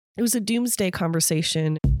It was a doomsday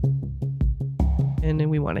conversation, and then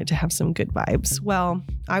we wanted to have some good vibes. Well,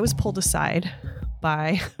 I was pulled aside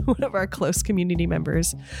by one of our close community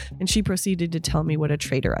members, and she proceeded to tell me what a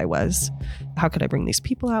traitor I was. How could I bring these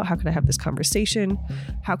people out? How could I have this conversation?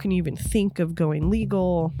 How can you even think of going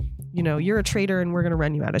legal? You know, you're a traitor and we're going to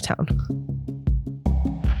run you out of town.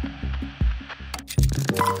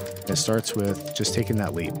 It starts with just taking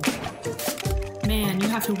that leap. Man, you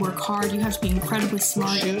have to work hard. You have to be incredibly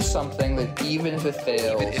smart. Choose something that even if it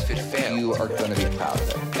fails, you are going to be proud of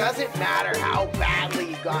it. Doesn't matter how badly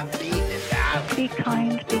you got beaten in battle. Be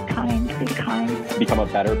kind, be kind, be kind. Become a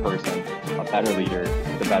better person, a better leader,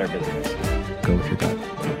 the better business. Go with your gut.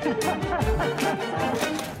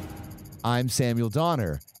 I'm Samuel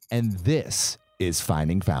Donner, and this is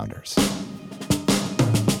Finding Founders.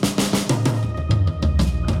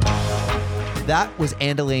 That was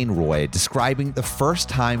Andelaine Roy describing the first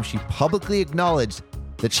time she publicly acknowledged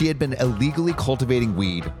that she had been illegally cultivating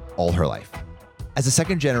weed all her life. As a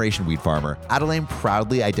second-generation weed farmer, Andelaine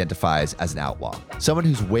proudly identifies as an outlaw, someone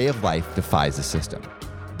whose way of life defies the system.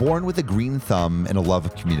 Born with a green thumb and a love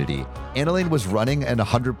of community, Andelaine was running an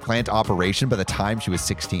 100-plant operation by the time she was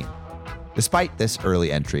 16. Despite this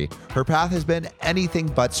early entry, her path has been anything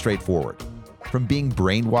but straightforward. From being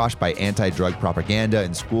brainwashed by anti-drug propaganda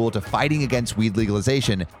in school to fighting against weed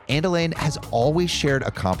legalization, Andelaine has always shared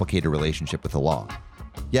a complicated relationship with the law.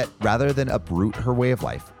 Yet, rather than uproot her way of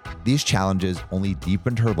life, these challenges only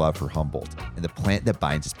deepened her love for Humboldt and the plant that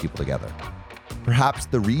binds its people together. Perhaps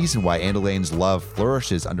the reason why Andelaine's love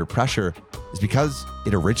flourishes under pressure is because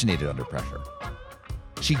it originated under pressure.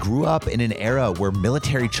 She grew up in an era where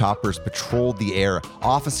military choppers patrolled the air,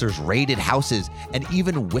 officers raided houses, and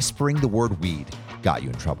even whispering the word weed got you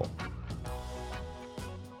in trouble.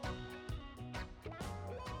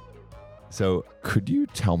 So could you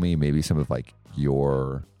tell me maybe some of like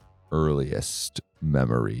your earliest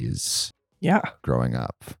memories growing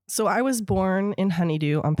up? So I was born in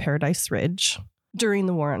Honeydew on Paradise Ridge during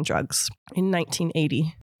the war on drugs in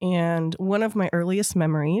 1980. And one of my earliest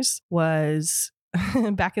memories was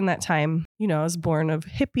back in that time, you know, I was born of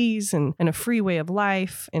hippies and a free way of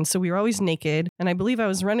life. And so we were always naked. And I believe I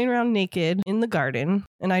was running around naked in the garden.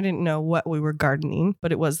 And I didn't know what we were gardening,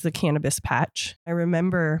 but it was the cannabis patch. I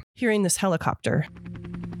remember hearing this helicopter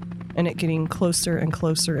and it getting closer and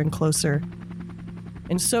closer and closer.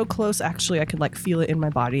 And so close, actually, I could like feel it in my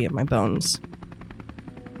body and my bones.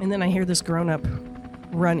 And then I hear this grown-up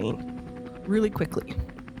running really quickly.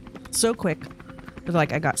 So quick that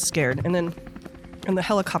like I got scared. And the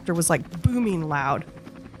helicopter was like booming loud.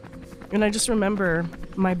 And I just remember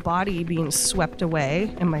my body being swept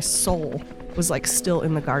away and my soul was like still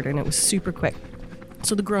in the garden. It was super quick.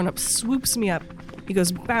 So the grown-up swoops me up. He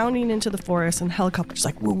goes bounding into the forest and the helicopter's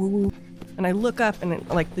like woo, woo, woo. And I look up and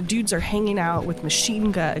like the dudes are hanging out with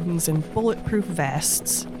machine guns and bulletproof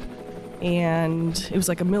vests. And it was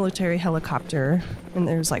like a military helicopter. And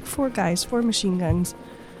there's like 4 guys, 4 machine guns.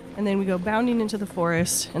 And then we go bounding into the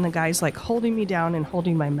forest, and the guy's like holding me down and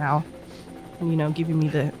holding my mouth and, you know, giving me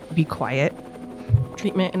the be quiet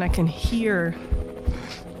treatment. And I can hear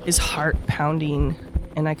his heart pounding,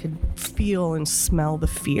 and I could feel and smell the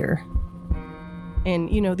fear.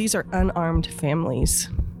 And, you know, these are unarmed families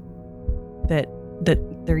that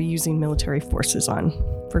they're using military forces on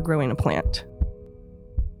for growing a plant.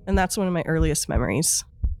 And that's one of my earliest memories.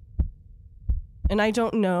 And I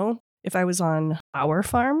don't know if I was on our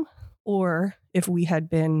farm or if we had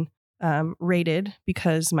been raided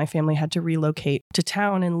because my family had to relocate to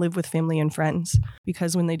town and live with family and friends,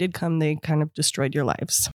 because when they did come, they kind of destroyed your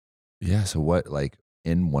lives. Yeah. So what, like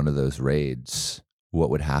in one of those raids, what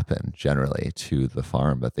would happen generally to the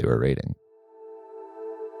farm that they were raiding?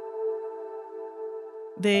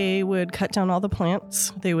 They would cut down all the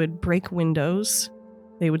plants. They would break windows.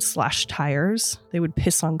 They would slash tires. They would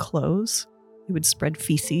piss on clothes. They would spread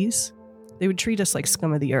feces. They would treat us like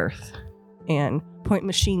scum of the earth and point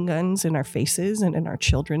machine guns in our faces and in our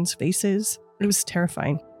children's faces. It was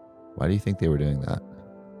terrifying. Why do you think they were doing that?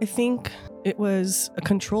 I think it was a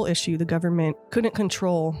control issue. The government couldn't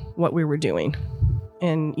control what we were doing.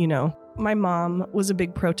 And, you know, my mom was a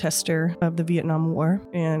big protester of the Vietnam War,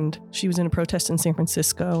 and she was in a protest in San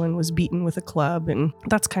Francisco and was beaten with a club. And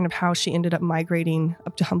that's kind of how she ended up migrating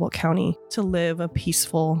up to Humboldt County to live a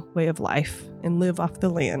peaceful way of life and live off the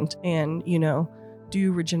land and, you know,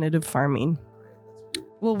 do regenerative farming.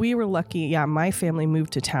 Well, we were lucky. Yeah, my family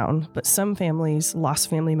moved to town, but some families lost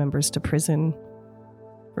family members to prison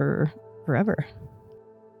for forever.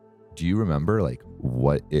 Do you remember like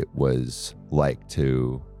what it was like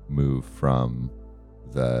to move from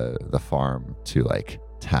the farm to like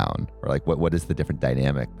town? Or like what is the different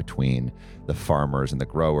dynamic between the farmers and the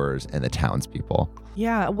growers and the townspeople?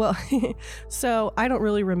 Yeah, well, so I don't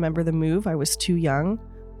really remember the move. I was too young,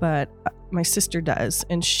 but my sister does.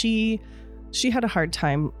 And she had a hard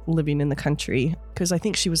time living in the country because I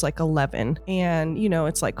think she was like 11. And,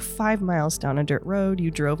 it's like 5 miles down a dirt road.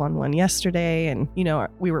 You drove on one yesterday and,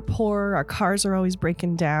 we were poor. Our cars are always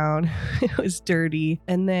breaking down. It was dirty.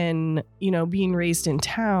 And then, being raised in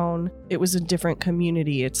town, it was a different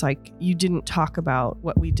community. It's like you didn't talk about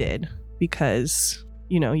what we did because,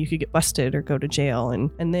 you could get busted or go to jail.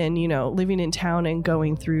 And then, living in town and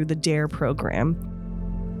going through the DARE program.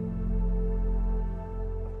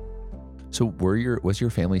 So was your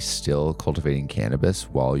family still cultivating cannabis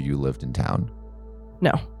while you lived in town?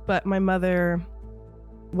 No, but my mother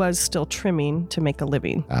was still trimming to make a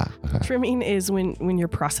living. Okay. Trimming is when you're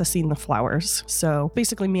processing the flowers. So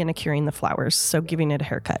basically manicuring the flowers, so giving it a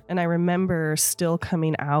haircut. And I remember still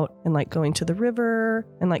coming out and like going to the river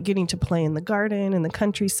and like getting to play in the garden in the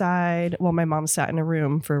countryside while my mom sat in a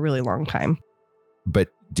room for a really long time. But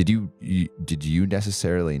did you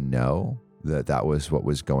necessarily know that was what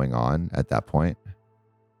was going on at that point?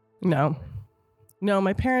 No,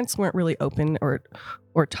 my parents weren't really open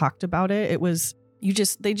or talked about it. It was,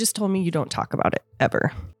 they just told me you don't talk about it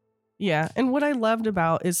ever. Yeah. And what I loved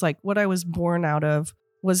about is like what I was born out of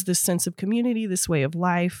was this sense of community, this way of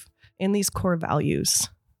life, and these core values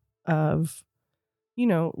of,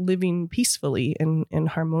 living peacefully and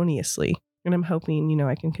harmoniously. And I'm hoping,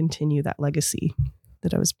 I can continue that legacy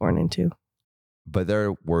that I was born into. But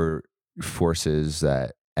there were forces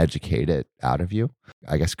that educate it out of you.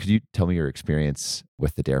 I guess, could you tell me your experience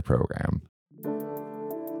with the DARE program?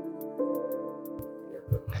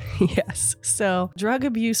 Yes. So drug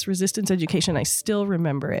abuse resistance education, I still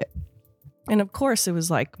remember it. And of course it was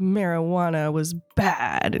like marijuana was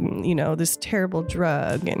bad and, this terrible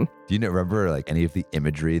drug. And do you remember like any of the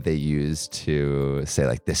imagery they used to say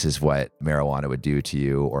like, this is what marijuana would do to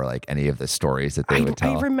you, or like any of the stories that they would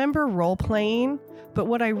tell? I remember role playing, but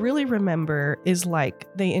what I really remember is like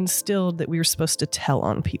they instilled that we were supposed to tell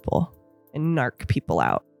on people and narc people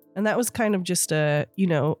out. And that was kind of just a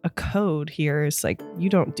code here. It's like, you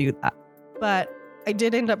don't do that. But I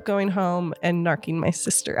did end up going home and narking my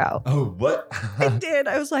sister out. Oh, what? I did.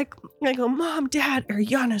 I was like, Mom, Dad,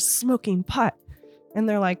 Ariana's smoking pot. And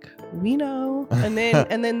they're like, we know. And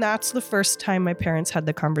then that's the first time my parents had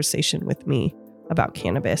the conversation with me about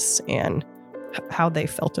cannabis and how they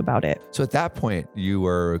felt about it. So at that point, you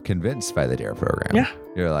were convinced by the DARE program. Yeah.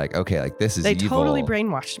 You're like, okay, like this is evil. They totally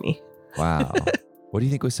brainwashed me. Wow. What do you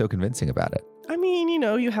think was so convincing about it? I mean,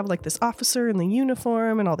 you have like this officer in the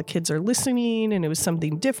uniform and all the kids are listening and it was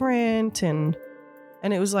something different. And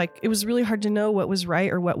it was like, it was really hard to know what was right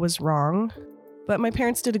or what was wrong. But my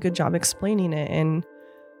parents did a good job explaining it. And,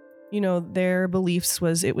 their beliefs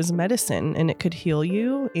was it was medicine and it could heal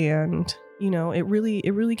you. And, it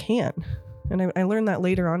really can. And I learned that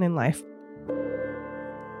later on in life.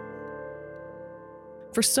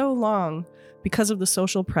 For so long, because of the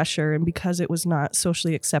social pressure and because it was not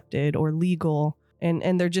socially accepted or legal,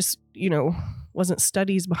 and there just, wasn't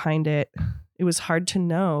studies behind it, it was hard to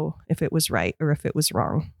know if it was right or if it was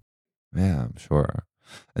wrong. Yeah, I'm sure.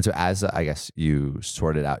 And so as I guess you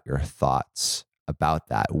sorted out your thoughts about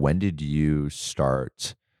that, when did you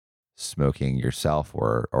start smoking yourself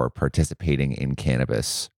or participating in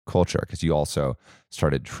cannabis culture? Because you also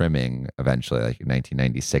started trimming eventually, like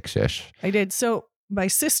 1996-ish. I did. So my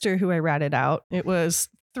sister, who I ratted out, it was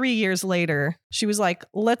 3 years later, she was like,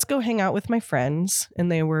 let's go hang out with my friends. And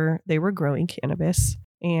they were growing cannabis.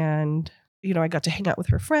 And, I got to hang out with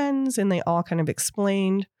her friends and they all kind of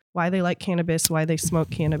explained why they like cannabis, why they smoke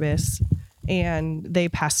cannabis. And they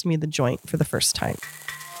passed me the joint for the first time.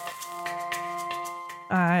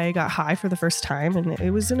 I got high for the first time and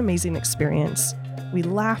it was an amazing experience. We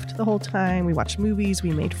laughed the whole time. We watched movies.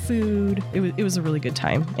 We made food. It was a really good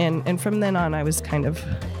time. And from then on, I was kind of,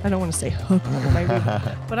 I don't want to say hooked,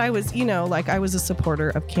 but I was, I was a supporter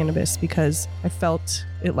of cannabis because I felt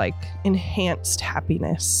it like enhanced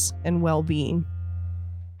happiness and well-being.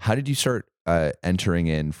 How did you start entering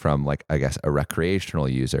in from like, I guess, a recreational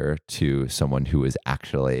user to someone who is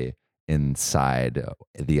actually inside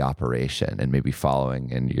the operation and maybe following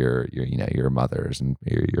in your mother's and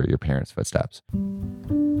your parents' footsteps?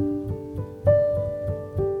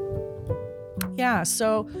 Yeah,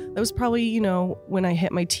 so that was probably, when I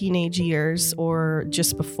hit my teenage years or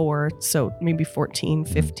just before, so maybe 14,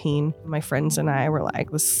 15, my friends and I were like,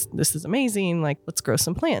 this is amazing, like, let's grow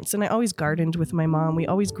some plants. And I always gardened with my mom. We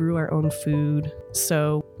always grew our own food.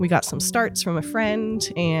 So we got some starts from a friend,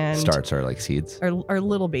 and starts are like seeds? Are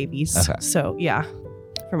little babies. Okay. So yeah.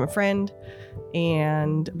 from a friend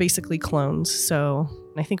and basically clones. So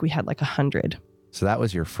I think we had like 100. So that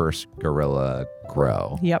was your first guerrilla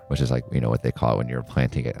grow. Yep. Which is like, what they call it when you're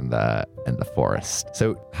planting it in the forest.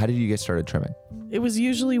 So how did you get started trimming? It was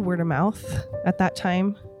usually word of mouth at that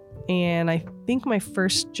time. And I think my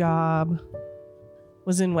first job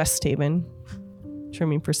was in West Haven,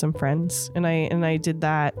 trimming for some friends. And I did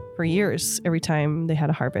that for years every time they had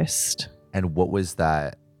a harvest. And what was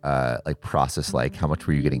that process like? How much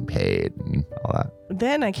were you getting paid and all that?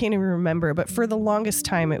 Then I can't even remember, but for the longest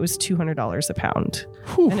time, it was $200 a pound.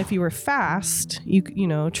 Whew. And if you were fast, you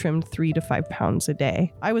trimmed 3 to 5 pounds a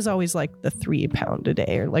day. I was always like the 3 pound a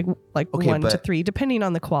day, or like Okay, 1 to 3, depending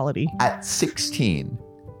on the quality. At 16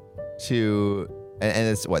 and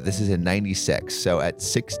it's what, this is in 96. So at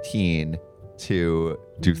 16 to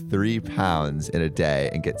do 3 pounds in a day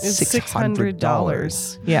and get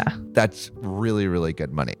 $600. Yeah. That's really, really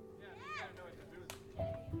good money.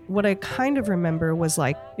 What I kind of remember was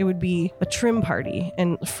like, it would be a trim party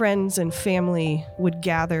and friends and family would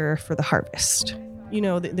gather for the harvest.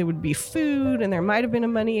 There would be food and there might have been a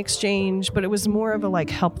money exchange, but it was more of a like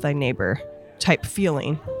help thy neighbor type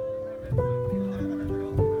feeling.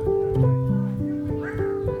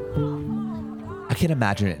 I can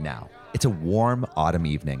imagine it now. It's a warm autumn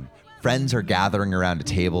evening. Friends are gathering around a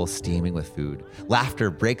table, steaming with food.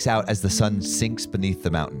 Laughter breaks out as the sun sinks beneath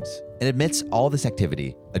the mountains. And amidst all this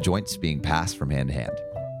activity, a joint's being passed from hand to hand.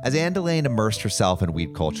 As Ann-Delaine immersed herself in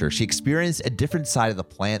weed culture, she experienced a different side of the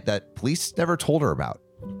plant that police never told her about.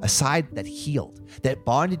 A side that healed, that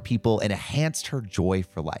bonded people and enhanced her joy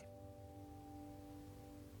for life.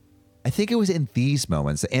 I think it was in these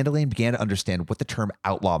moments that Ann-Delaine began to understand what the term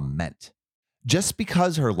outlaw meant. Just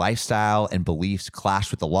because her lifestyle and beliefs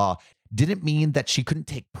clashed with the law didn't mean that she couldn't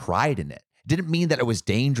take pride in it. Didn't mean that it was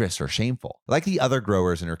dangerous or shameful. Like the other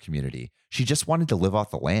growers in her community, she just wanted to live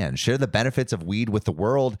off the land, share the benefits of weed with the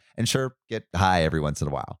world, and sure, get high every once in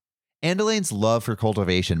a while. Ann-Delaine's love for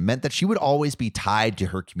cultivation meant that she would always be tied to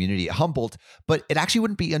her community at Humboldt, but it actually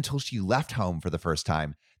wouldn't be until she left home for the first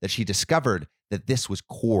time that she discovered that this was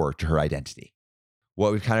core to her identity.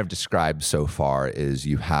 What we've kind of described so far is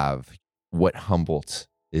you have what Humboldt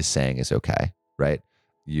is saying is okay, right?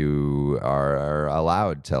 You are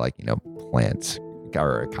allowed to plant,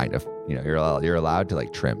 or kind of, you're allowed to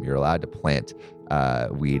trim, you're allowed to plant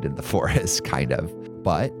weed in the forest, kind of.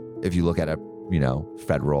 But if you look at a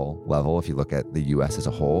federal level, if you look at the U.S. as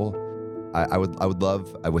a whole, I would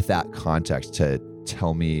love, with that context, to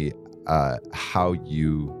tell me how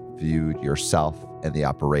you viewed yourself and the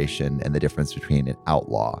operation and the difference between an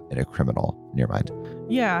outlaw and a criminal in your mind.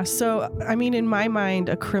 Yeah. So, in my mind,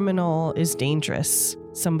 a criminal is dangerous.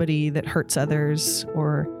 Somebody that hurts others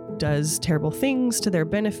or does terrible things to their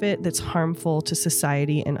benefit that's harmful to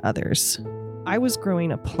society and others. I was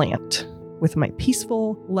growing a plant with my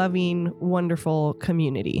peaceful, loving, wonderful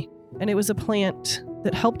community. And it was a plant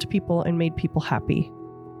that helped people and made people happy.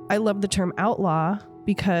 I love the term outlaw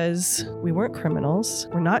because we weren't criminals,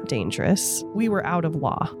 we're not dangerous, we were out of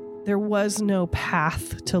law. There was no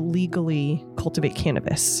path to legally cultivate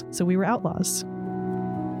cannabis, so we were outlaws.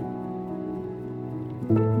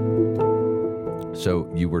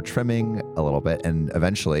 So you were trimming a little bit, and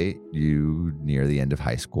eventually you, near the end of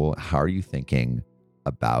high school, how are you thinking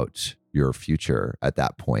about your future at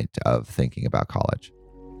that point of thinking about college?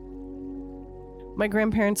 My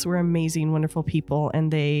grandparents were amazing, wonderful people,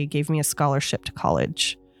 and they gave me a scholarship to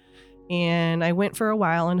college. And I went for a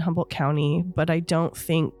while in Humboldt County, but I don't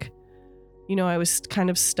think, I was kind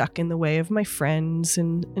of stuck in the way of my friends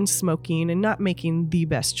and smoking and not making the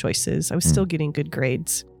best choices. I was still getting good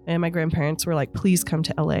grades. And my grandparents were like, please come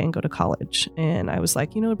to LA and go to college. And I was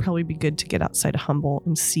like, it'd probably be good to get outside of Humboldt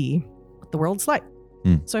and see what the world's like.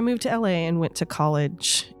 So I moved to LA and went to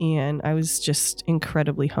college, and I was just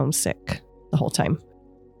incredibly homesick the whole time.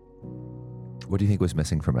 What do you think was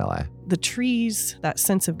missing from LA? The trees, that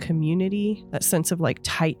sense of community, that sense of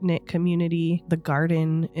tight-knit community, the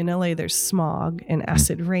garden. In LA, there's smog and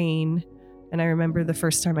acid rain. And I remember the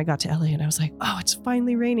first time I got to LA and I was like, oh, it's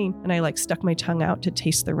finally raining. And I stuck my tongue out to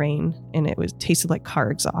taste the rain, and it tasted like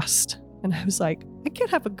car exhaust. And I was like, I can't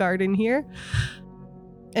have a garden here.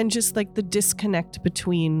 And just the disconnect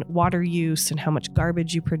between water use and how much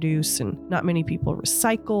garbage you produce, and not many people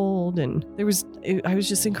recycled. And I was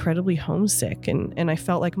just incredibly homesick. And I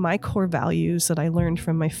felt like my core values that I learned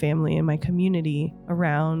from my family and my community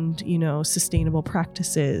around, sustainable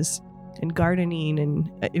practices and gardening, and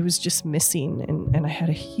it was just missing. And I had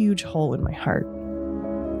a huge hole in my heart.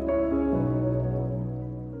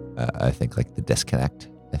 I think the disconnect,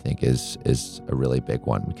 I think is a really big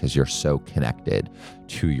one, because you're so connected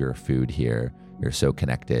to your food here. you're so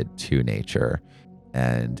connected to nature.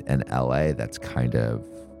 And in LA, that's kind of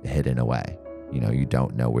hidden away. You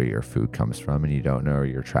don't know where your food comes from, and you don't know where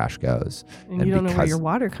your trash goes. And you don't know where your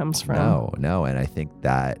water comes from. No. And I think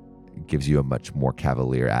that gives you a much more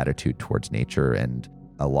cavalier attitude towards nature and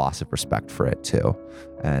a loss of respect for it too.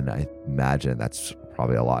 And I imagine that's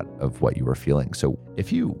probably a lot of what you were feeling. So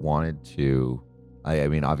if you wanted to, I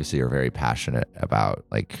mean, obviously you're very passionate about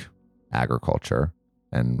like agriculture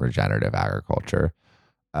and regenerative agriculture.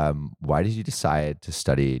 Why did you decide to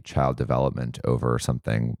study child development over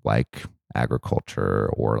something like agriculture,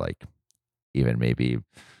 or like even maybe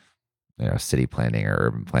city planning or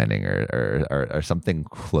urban planning or something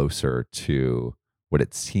closer to what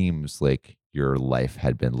it seems like your life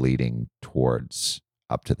had been leading towards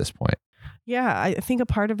up to this point? Yeah, I think a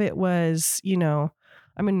part of it was,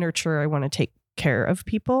 I'm a nurturer. I want to take care of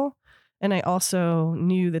people. And I also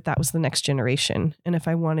knew that was the next generation. And if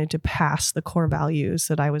I wanted to pass the core values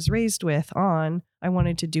that I was raised with on, I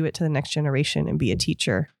wanted to do it to the next generation and be a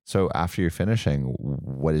teacher. So after you're finishing,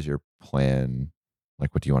 what is your plan?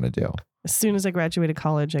 Like, what do you want to do? As soon as I graduated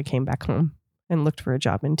college, I came back home and looked for a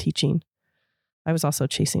job in teaching. I was also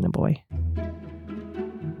chasing a boy.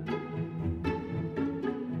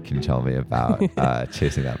 Can you tell me about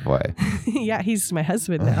chasing that boy? Yeah, he's my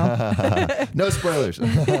husband now. No spoilers.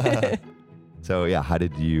 So yeah, how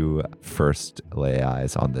did you first lay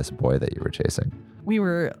eyes on this boy that you were chasing? We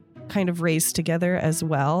were kind of raised together as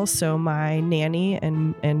well. So my nanny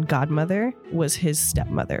and godmother was his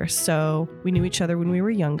stepmother. So we knew each other when we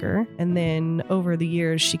were younger. And then over the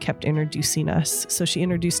years, she kept introducing us. So she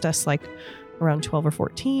introduced us like around 12 or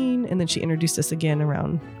 14. And then she introduced us again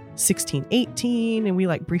around 16, 18. And we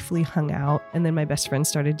like briefly hung out. And then my best friend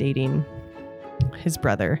started dating his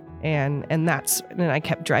brother. And I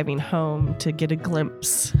kept driving home to get a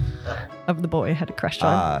glimpse of the boy I had a crush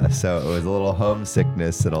on. So it was a little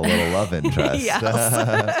homesickness and a little love interest. Yes.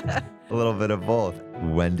 A little bit of both.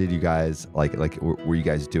 When did you guys were you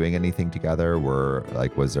guys doing anything together?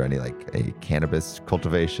 Was there any like a cannabis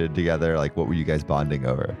cultivation together? Like, what were you guys bonding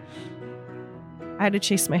over? I had to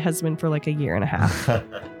chase my husband for like a year and a half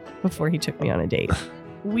before he took me on a date.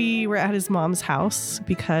 We were at his mom's house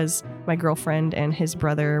because my girlfriend and his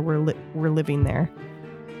brother were living there.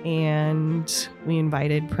 And we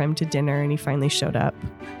invited Prem to dinner, and he finally showed up.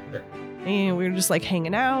 And we were just like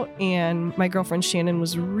hanging out, and my girlfriend Shannon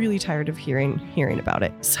was really tired of hearing about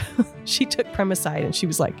it. So she took Prem aside and she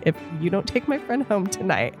was like, if you don't take my friend home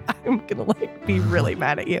tonight, I'm gonna like be really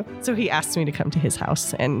mad at you. So he asked me to come to his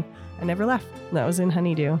house, and I never left. That was in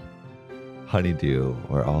Honeydew. Honeydew,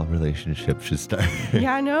 where all relationships should start.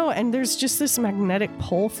 Yeah, I know. And there's just this magnetic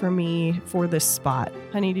pull for me for this spot.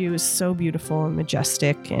 Honeydew is so beautiful and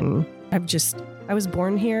majestic. And I was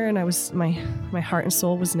born here, and my heart and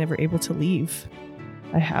soul was never able to leave.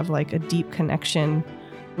 I have like a deep connection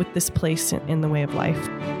with this place in the way of life.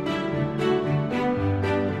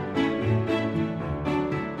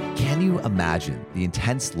 Can you imagine the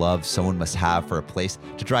intense love someone must have for a place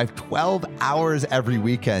to drive 12 hours every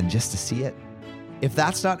weekend just to see it? If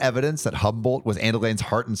that's not evidence that Humboldt was Andalane's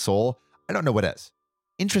heart and soul, I don't know what is.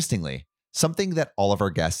 Interestingly, something that all of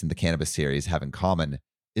our guests in the Cannabis series have in common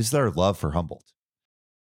is their love for Humboldt.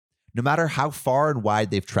 No matter how far and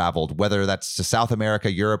wide they've traveled, whether that's to South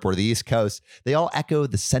America, Europe, or the East Coast, they all echo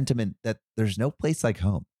the sentiment that there's no place like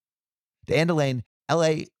home. To Andalane,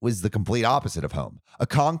 LA was the complete opposite of home, a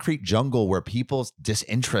concrete jungle where people's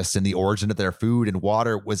disinterest in the origin of their food and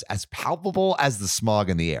water was as palpable as the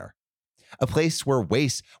smog in the air. A place where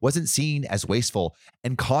waste wasn't seen as wasteful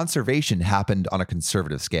and conservation happened on a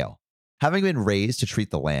conservative scale. Having been raised to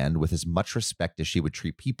treat the land with as much respect as she would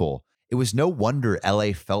treat people, it was no wonder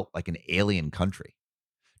LA felt like an alien country.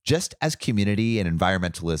 Just as community and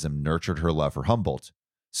environmentalism nurtured her love for Humboldt,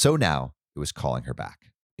 so now it was calling her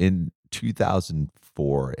back. In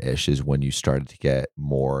 2004-ish is when you started to get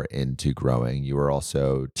more into growing. You were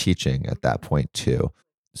also teaching at that point too.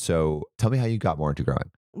 So tell me how you got more into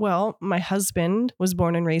growing. Well, my husband was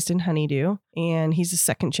born and raised in Honeydew, and he's a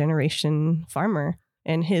second-generation farmer.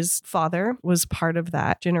 And his father was part of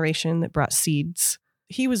that generation that brought seeds.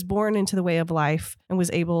 He was born into the way of life and was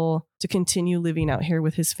able to continue living out here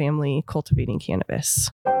with his family, cultivating cannabis.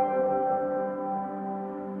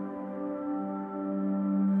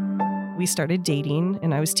 We started dating,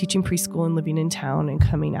 and I was teaching preschool and living in town and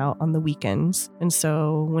coming out on the weekends. And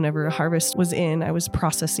so whenever a harvest was in, I was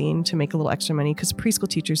processing to make a little extra money because preschool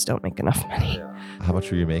teachers don't make enough money. How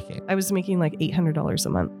much were you making? I was making like $800 a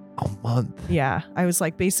month. A month? Yeah. I was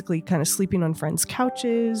like basically kind of sleeping on friends'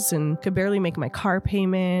 couches and could barely make my car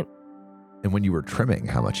payment. And when you were trimming,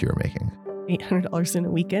 how much you were making? $800 in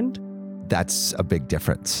a weekend. That's a big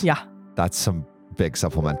difference. Yeah. That's some big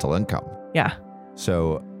supplemental income. Yeah.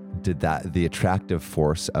 So did the attractive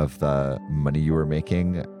force of the money you were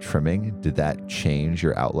making trimming, did that change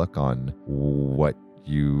your outlook on what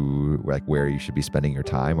where you should be spending your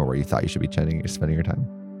time, or where you thought you should be spending your time?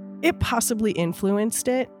 It possibly influenced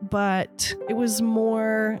it, but it was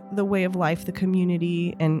more the way of life, the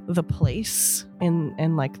community and the place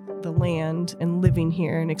and like the land and living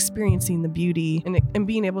here and experiencing the beauty and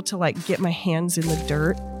being able to like get my hands in the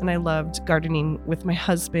dirt. And I loved gardening with my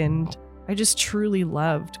husband. I just truly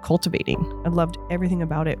loved cultivating. I loved everything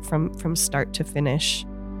about it from start to finish.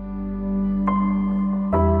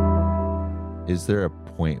 Is there a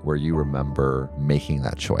point where you remember making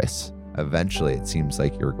that choice? Eventually, it seems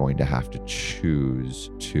like you're going to have to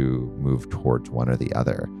choose to move towards one or the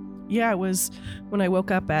other. Yeah, it was when I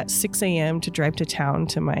woke up at 6 a.m. to drive to town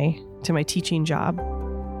to my teaching job.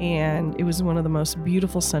 And it was one of the most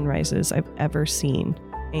beautiful sunrises I've ever seen.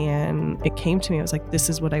 And it came to me, I was like, this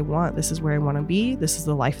is what I want. This is where I want to be. This is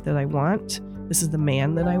the life that I want. This is the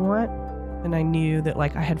man that I want. And I knew that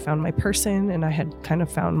like I had found my person and I had kind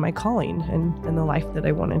of found my calling and the life that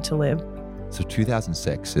I wanted to live. So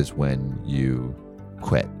 2006 is when you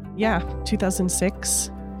quit. Yeah,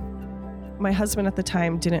 2006. My husband at the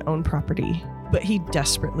time didn't own property, but he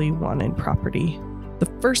desperately wanted property. The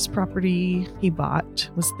first property he bought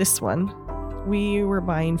was this one. We were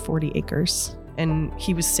buying 40 acres and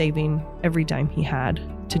he was saving every dime he had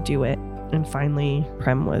to do it. And finally,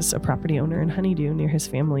 Prem was a property owner in Honeydew near his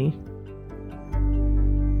family.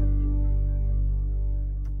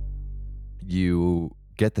 You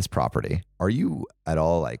get this property. Are you at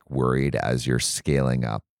all like worried as you're scaling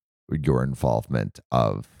up your involvement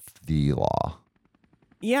of the law?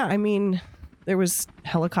 Yeah, I mean, there was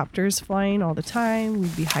helicopters flying all the time.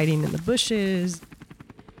 We'd be hiding in the bushes.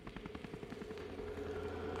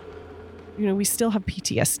 You know, we still have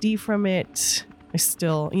PTSD from it. I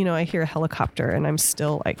still, I hear a helicopter and I'm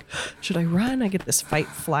still like, should I run? I get this fight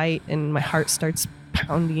flight and my heart starts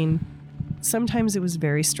pounding. Sometimes it was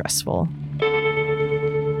very stressful.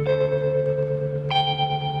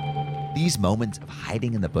 These moments of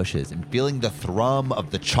hiding in the bushes and feeling the thrum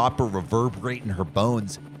of the chopper reverberate in her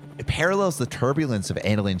bones, it parallels the turbulence of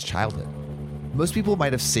Annalaine's childhood. Most people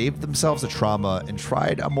might have saved themselves the trauma and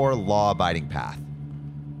tried a more law-abiding path,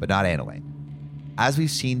 but not Annalaine. As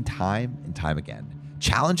we've seen time and time again,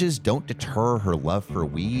 challenges don't deter her love for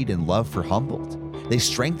weed and love for Humboldt. They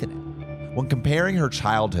strengthen it. When comparing her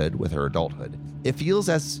childhood with her adulthood, it feels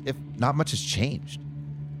as if not much has changed.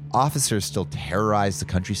 Officers still terrorize the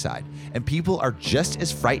countryside, and people are just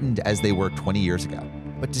as frightened as they were 20 years ago.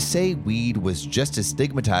 But to say weed was just as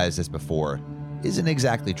stigmatized as before isn't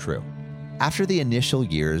exactly true. After the initial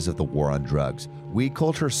years of the war on drugs, weed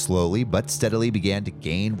culture slowly but steadily began to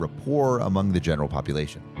gain rapport among the general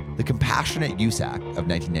population. The Compassionate Use Act of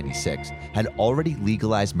 1996 had already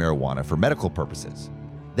legalized marijuana for medical purposes.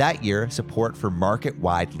 That year, support for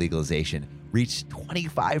market-wide legalization reached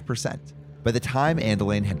 25%. By the time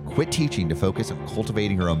Annalaine had quit teaching to focus on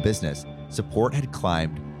cultivating her own business, support had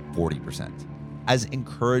climbed 40%. As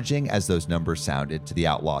encouraging as those numbers sounded to the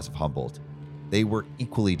outlaws of Humboldt, they were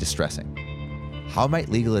equally distressing. How might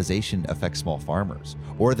legalization affect small farmers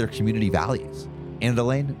or their community values?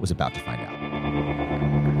 Annalaine was about to find out.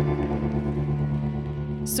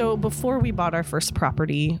 So before we bought our first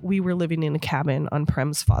property, we were living in a cabin on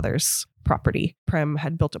Prem's father's property. Prem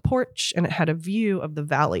had built a porch and it had a view of the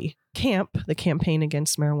valley. CAMP, the Campaign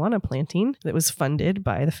Against Marijuana Planting, that was funded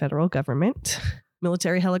by the federal government.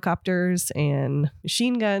 Military helicopters and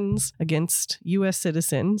machine guns against U.S.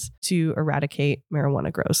 citizens to eradicate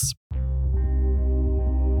marijuana grows.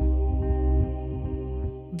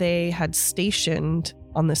 They had stationed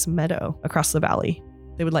on this meadow across the valley.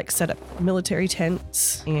 They would like set up military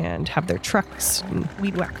tents and have their trucks and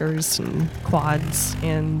weed whackers and quads,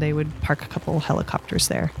 and they would park a couple helicopters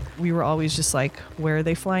there. We were always just like, where are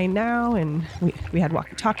they flying now? And we had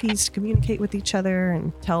walkie-talkies to communicate with each other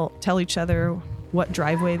and tell each other what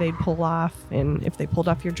driveway they'd pull off. And if they pulled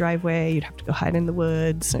off your driveway, you'd have to go hide in the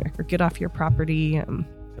woods or get off your property.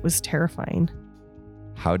 It was terrifying.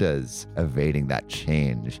 How does evading that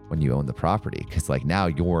change when you own the property? Because like now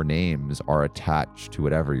your names are attached to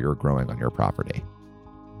whatever you're growing on your property.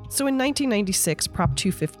 So in 1996, Prop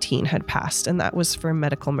 215 had passed, and that was for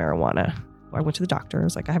medical marijuana. I went to the doctor. I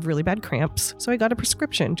was like, I have really bad cramps. So I got a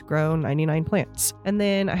prescription to grow 99 plants. And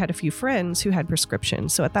then I had a few friends who had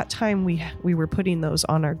prescriptions. So at that time, we were putting those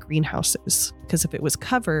on our greenhouses, because if it was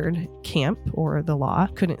covered, camp or the law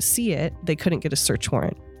couldn't see it, they couldn't get a search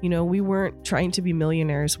warrant. You know, we weren't trying to be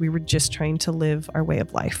millionaires. We were just trying to live our way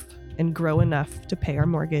of life. and grow enough to pay our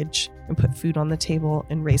mortgage and put food on the table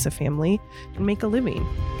and raise a family and make a living.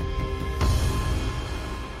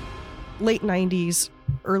 Late 90s,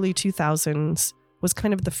 early 2000s was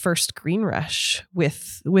kind of the first green rush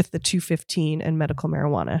with the 215 and medical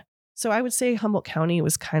marijuana. So I would say Humboldt County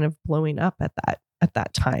was kind of blowing up at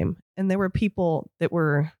that time. And there were people that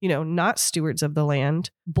were, not stewards of the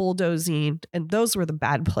land, bulldozing, and those were the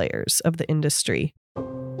bad players of the industry.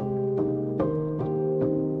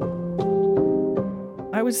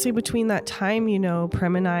 I would say between that time,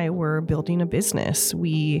 Prem and I were building a business.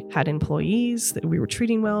 We had employees that we were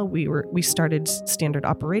treating well. We started standard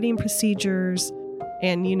operating procedures.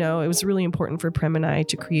 And, it was really important for Prem and I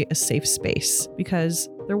to create a safe space because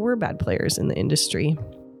there were bad players in the industry.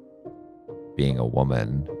 Being a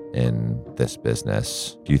woman in this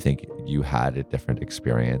business, do you think you had a different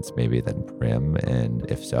experience maybe than Prim? And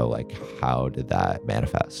if so, how did that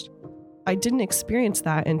manifest? I didn't experience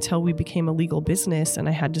that until we became a legal business and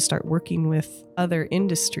I had to start working with other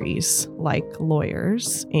industries like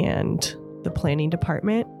lawyers and the planning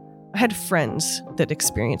department. I had friends that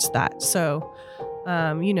experienced that. So,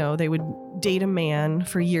 they would date a man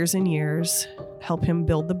for years and years, help him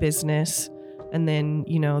build the business. And then,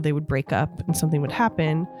 they would break up and something would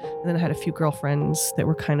happen. And then I had a few girlfriends that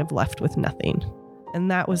were kind of left with nothing.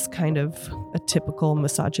 And that was kind of a typical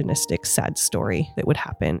misogynistic, sad story that would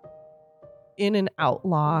happen. In an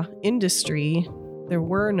outlaw industry, there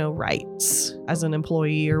were no rights as an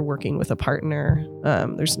employee or working with a partner.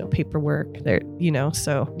 There's no paperwork there,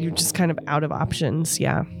 so you're just kind of out of options.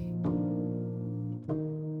 Yeah.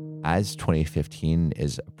 As 2015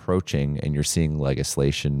 is approaching and you're seeing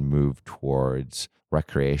legislation move towards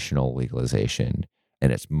recreational legalization,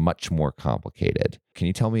 and it's much more complicated, can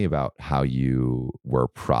you tell me about how you were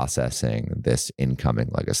processing this incoming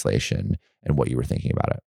legislation and what you were thinking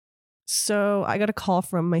about it? So I got a call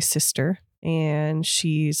from my sister and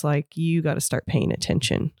she's like, you got to start paying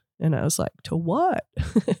attention. And I was like, to what?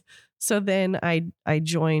 So then I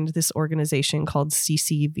joined this organization called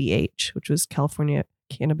CCVH, which was California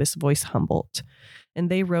Cannabis Voice Humboldt. And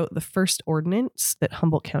they wrote the first ordinance that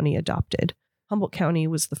Humboldt County adopted. Humboldt County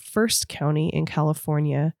was the first county in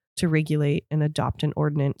California to regulate and adopt an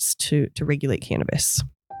ordinance to regulate cannabis.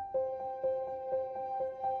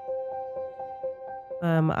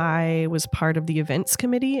 I was part of the events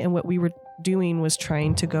committee, and what we were doing was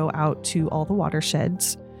trying to go out to all the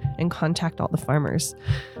watersheds and contact all the farmers.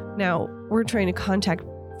 Now, we're trying to contact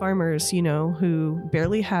farmers, who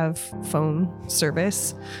barely have phone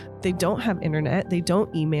service. They don't have internet. They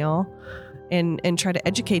don't email, and try to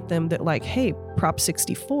educate them that hey, Prop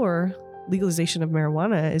 64, legalization of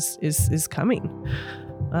marijuana is coming.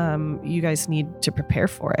 You guys need to prepare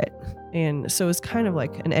for it. And so it's kind of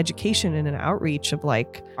like an education and an outreach of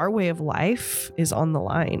our way of life is on the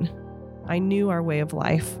line. I knew our way of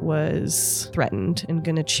life was threatened and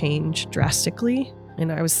going to change drastically.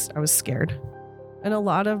 And I was scared. And a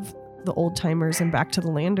lot of the old timers and back to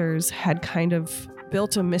the landers had kind of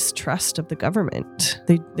built a mistrust of the government.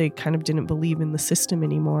 They kind of didn't believe in the system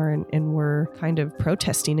anymore and were kind of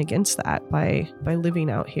protesting against that by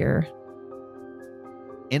living out here.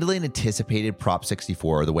 Andelane anticipated Prop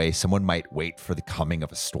 64 the way someone might wait for the coming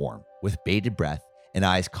of a storm, with bated breath and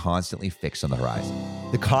eyes constantly fixed on the horizon.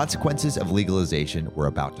 The consequences of legalization were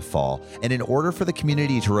about to fall, and in order for the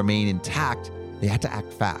community to remain intact, they had to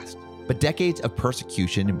act fast. But decades of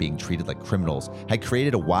persecution and being treated like criminals had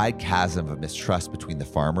created a wide chasm of mistrust between the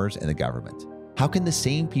farmers and the government. How can the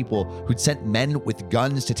same people who'd sent men with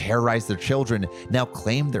guns to terrorize their children now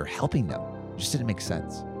claim they're helping them? It just didn't make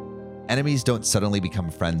sense. Enemies don't suddenly become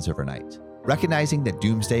friends overnight. Recognizing that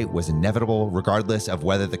doomsday was inevitable regardless of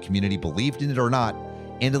whether the community believed in it or not,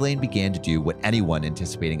 Andelane began to do what anyone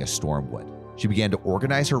anticipating a storm would. She began to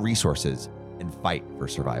organize her resources and fight for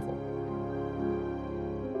survival.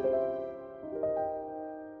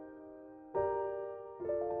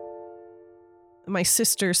 My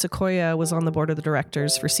sister, Sequoia, was on the board of the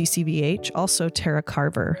directors for CCVH. Also, Tara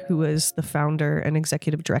Carver, who was the founder and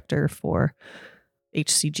executive director for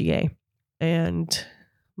HCGA, and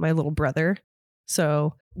my little brother.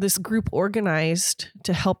 So this group organized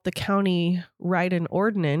to help the county write an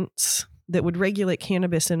ordinance that would regulate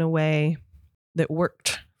cannabis in a way that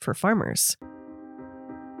worked for farmers.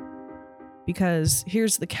 Because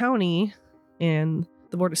here's the county and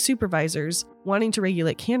the board of supervisors wanting to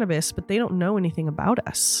regulate cannabis, but they don't know anything about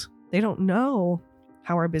us. They don't know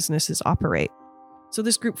how our businesses operate. So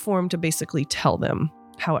this group formed to basically tell them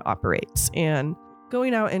how it operates, and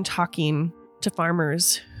going out and talking to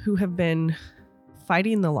farmers who have been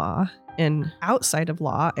fighting the law and outside of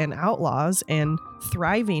law and outlaws and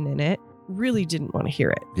thriving in it, really didn't want to hear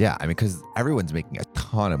it. Yeah, I mean, because everyone's making a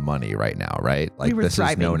ton of money right now, right? Like were this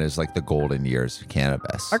thriving. is known as like the golden years of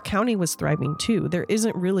cannabis. Our county was thriving too. There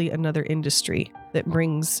isn't really another industry that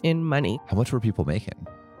brings in money. How much were people making?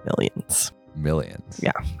 Millions. Millions.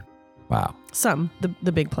 Yeah. Wow. Some,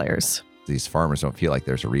 the big players. These farmers don't feel like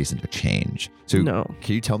there's a reason to change. So No.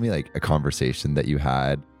 Can you tell me like a conversation that you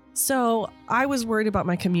had? So I was worried about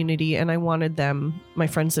my community and I wanted them, my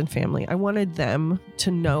friends and family, I wanted them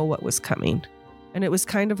to know what was coming. And it was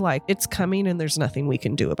kind of like, it's coming and there's nothing we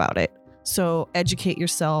can do about it. So educate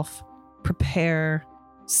yourself, prepare,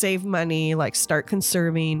 save money, like start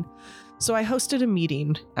conserving. So I hosted a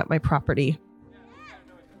meeting at my property.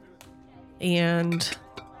 And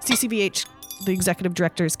CCVH, the executive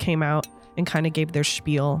directors, came out and kind of gave their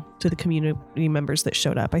spiel to the community members that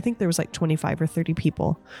showed up. I think there was like 25 or 30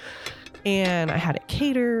 people. And I had it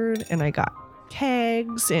catered and I got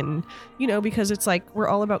kegs and, because it's like we're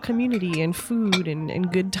all about community and food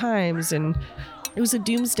and good times. And it was a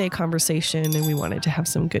doomsday conversation and we wanted to have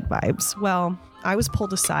some good vibes. Well, I was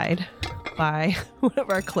pulled aside by one of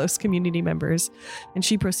our close community members and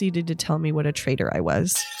she proceeded to tell me what a traitor I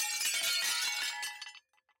was.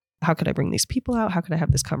 How could I bring these people out? How could I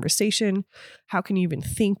have this conversation? How can you even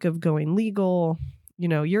think of going legal?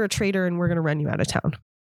 You're a traitor and we're going to run you out of town.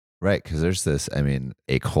 Right. Because there's this,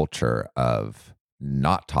 a culture of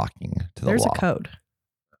not talking to the There's law. a code,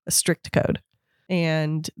 a strict code.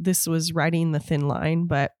 And this was riding the thin line.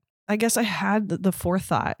 But I guess I had the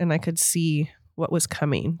forethought and I could see what was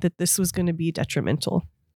coming, that this was going to be detrimental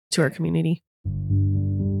to our community.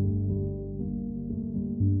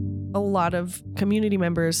 A lot of community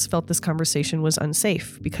members felt this conversation was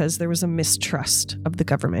unsafe because there was a mistrust of the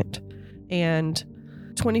government. And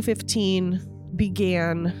 2015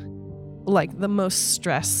 began like the most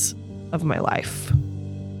stress of my life.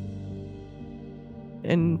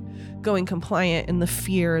 And going compliant and the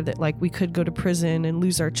fear that like we could go to prison and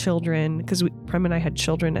lose our children, because Prem and I had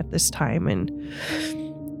children at this time. And,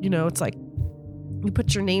 it's like you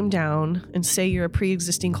put your name down and say you're a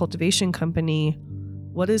pre-existing cultivation company.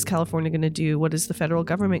 What is California going to do? What is the federal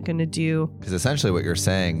government going to do? Because essentially what you're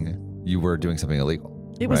saying, you were doing something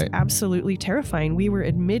illegal. It was right? absolutely terrifying. We were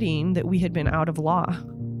admitting that we had been out of law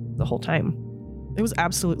the whole time. It was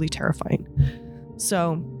absolutely terrifying.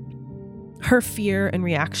 So her fear and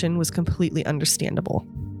reaction was completely understandable.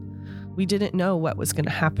 We didn't know what was going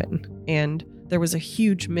to happen. And there was a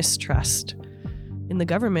huge mistrust in the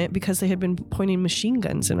government because they had been pointing machine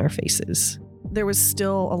guns in our faces. There was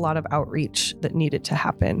still a lot of outreach that needed to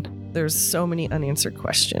happen. There's so many unanswered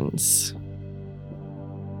questions.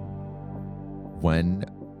 When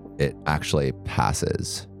it actually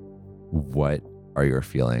passes, what are your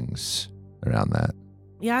feelings around that?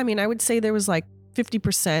 Yeah, I would say there was like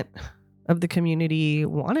 50% of the community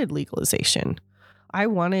wanted legalization. I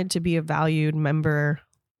wanted to be a valued member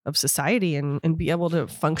of society and be able to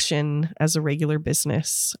function as a regular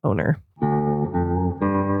business owner.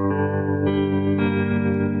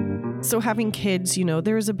 So having kids,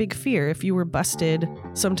 there was a big fear. If you were busted,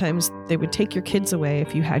 sometimes they would take your kids away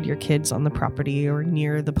if you had your kids on the property or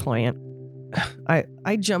near the plant.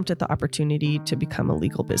 I jumped at the opportunity to become a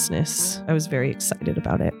legal business. I was very excited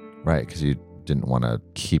about it. Right, because you didn't want to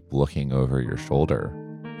keep looking over your shoulder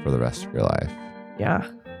for the rest of your life. Yeah.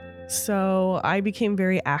 So I became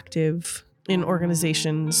very active in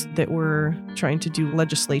organizations that were trying to do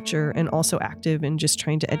legislature and also active in just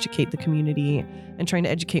trying to educate the community and trying to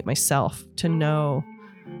educate myself to know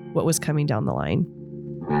what was coming down the line.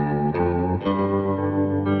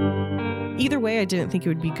 Either way, I didn't think it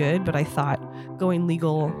would be good, but I thought going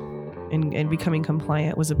legal and becoming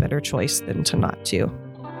compliant was a better choice than to not to.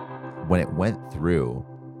 When it went through,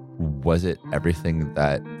 was it everything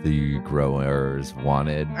that the growers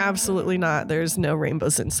wanted? Absolutely not. There's no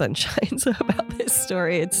rainbows and sunshines about this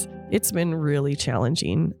story. It's been really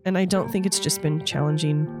challenging. And I don't think it's just been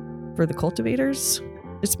challenging for the cultivators.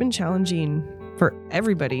 It's been challenging for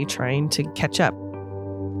everybody trying to catch up.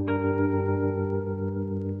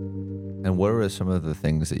 And what were some of the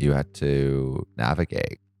things that you had to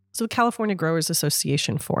navigate? So the California Growers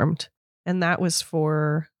Association formed, and that was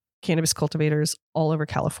for cannabis cultivators all over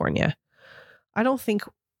California. I don't think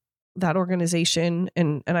that organization,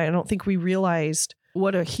 and I don't think we realized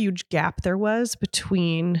what a huge gap there was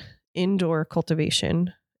between indoor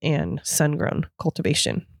cultivation and sun-grown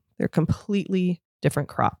cultivation. They're completely different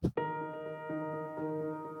crop.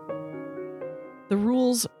 The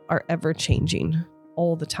rules are ever changing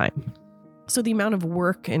all the time. So the amount of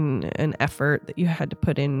work and effort that you had to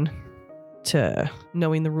put in to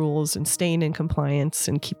knowing the rules and staying in compliance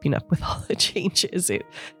and keeping up with all the changes, it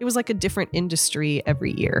was like a different industry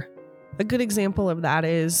every year. A good example of that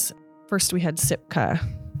is first we had SIPCA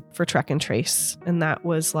for track and trace, and that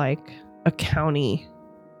was like a county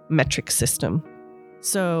metric system.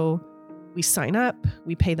 So we sign up,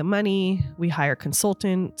 we pay the money, we hire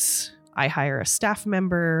consultants, I hire a staff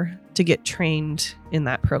member to get trained in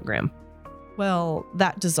that program. Well,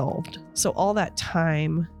 that dissolved. So all that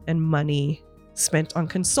time and money spent on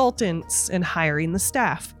consultants and hiring the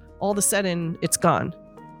staff, all of a sudden it's gone.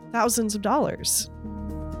 Thousands of dollars.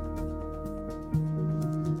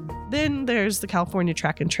 Then there's the California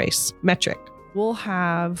track and trace metric. We'll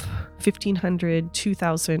have 1,500,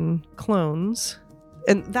 2,000 clones.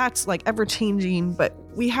 And that's like ever changing, but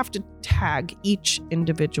we have to tag each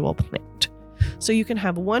individual plant. So you can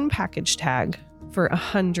have one package tag for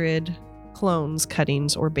 100 clones,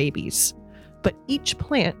 cuttings, or babies, but each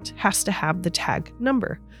plant has to have the tag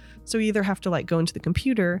number. So you either have to like go into the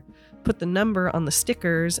computer, put the number on the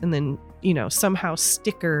stickers, and then, somehow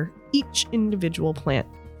sticker each individual plant.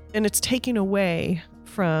 And it's taking away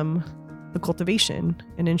from the cultivation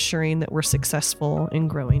and ensuring that we're successful in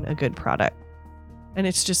growing a good product. And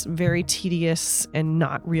it's just very tedious and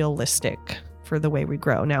not realistic for the way we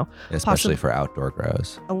grow. Now, especially for outdoor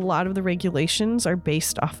grows. A lot of the regulations are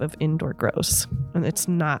based off of indoor grows, and it's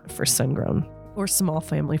not for sun-grown or small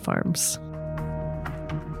family farms.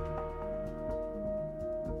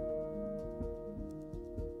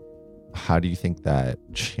 How do you think that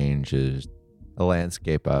changes the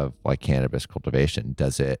landscape of like cannabis cultivation?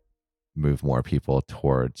 Does it move more people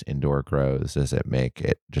towards indoor grows? Does it make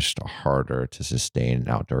it just harder to sustain an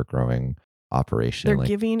outdoor growing operation? They're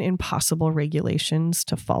giving impossible regulations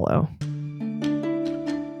to follow.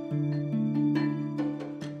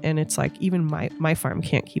 And it's like even my farm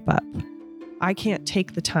can't keep up. I can't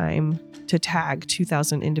take the time to tag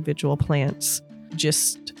 2,000 individual plants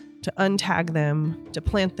just to untag them, to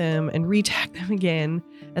plant them and retag them again.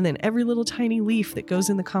 And then every little tiny leaf that goes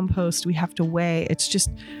in the compost, we have to weigh. It's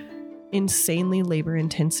just insanely labor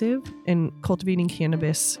intensive, and cultivating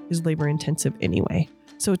cannabis is labor intensive anyway.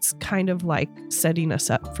 So it's kind of like setting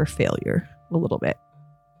us up for failure a little bit.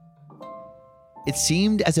 It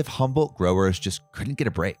seemed as if Humboldt growers just couldn't get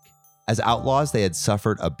a break. As outlaws, they had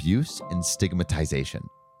suffered abuse and stigmatization.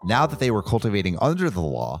 Now that they were cultivating under the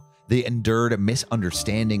law, they endured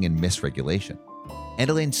misunderstanding and misregulation.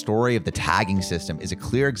 Andalane's story of the tagging system is a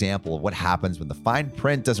clear example of what happens when the fine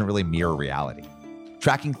print doesn't really mirror reality.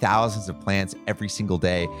 Tracking thousands of plants every single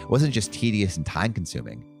day wasn't just tedious and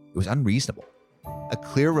time-consuming, it was unreasonable. A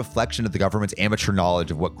clear reflection of the government's amateur knowledge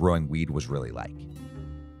of what growing weed was really like.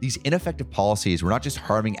 These ineffective policies were not just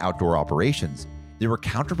harming outdoor operations, they were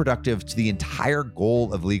counterproductive to the entire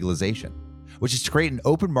goal of legalization, which is to create an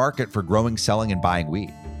open market for growing, selling, and buying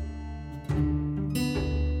weed.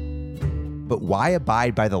 But why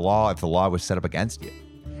abide by the law if the law was set up against you?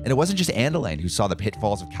 And it wasn't just Andalane who saw the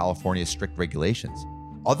pitfalls of California's strict regulations.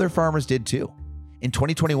 Other farmers did too. In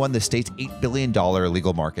 2021, the state's $8 billion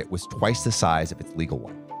illegal market was twice the size of its legal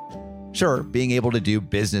one. Sure, being able to do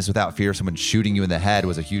business without fear of someone shooting you in the head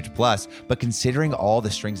was a huge plus, but considering all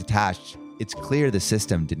the strings attached, it's clear the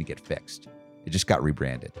system didn't get fixed. It just got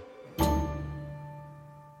rebranded.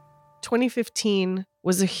 2015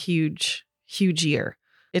 was a huge, huge year.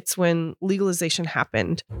 It's when legalization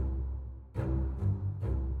happened.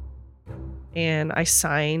 And I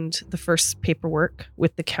signed the first paperwork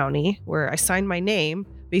with the county where I signed my name,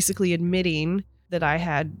 basically admitting that I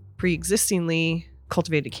had pre-existingly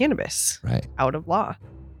cultivated cannabis out of law.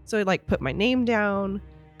 So I put my name down,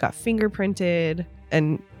 got fingerprinted,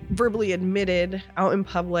 and verbally admitted out in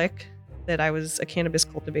public that I was a cannabis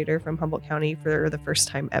cultivator from Humboldt County for the first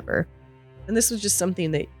time ever. And this was just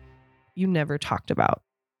something that you never talked about.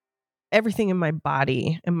 Everything in my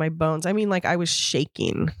body and my bones, I was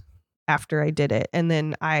shaking after I did it. And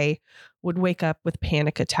then I would wake up with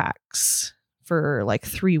panic attacks for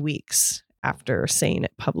 3 weeks after saying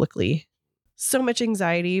it publicly. So much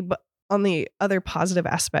anxiety. But on the other positive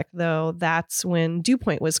aspect, though, that's when Dew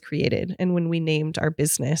Point was created and when we named our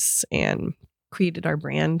business and created our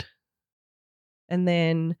brand. And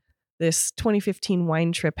then this 2015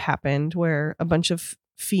 wine trip happened where a bunch of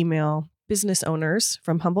female business owners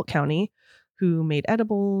from Humboldt County who made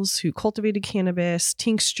edibles, who cultivated cannabis,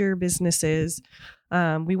 tincture businesses.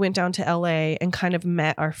 We went down to LA and kind of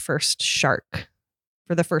met our first shark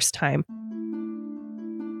for the first time.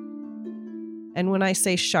 And when I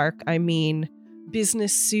say shark, I mean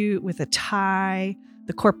business suit with a tie,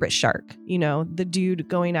 the corporate shark, the dude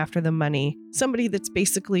going after the money, somebody that's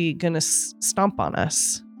basically going to stomp on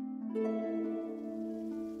us.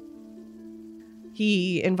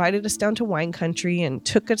 He invited us down to wine country and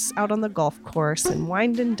took us out on the golf course and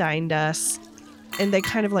wined and dined us. And they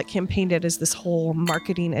kind of like campaigned it as this whole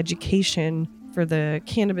marketing education for the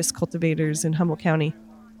cannabis cultivators in Humboldt County.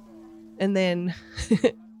 And then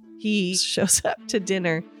he shows up to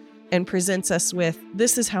dinner and presents us with,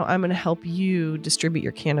 this is how I'm going to help you distribute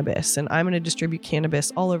your cannabis. And I'm going to distribute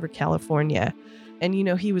cannabis all over California. And, you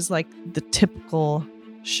know, he was like the typical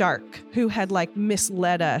shark who had like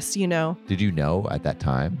misled us, you know. Did you know at that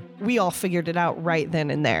time? We all figured it out right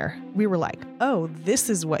then and there. We were like, oh, this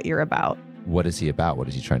is what you're about. What is he about? What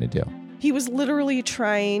is he trying to do? He was literally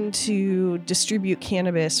trying to distribute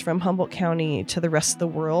cannabis from Humboldt County to the rest of the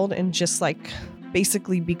world and just like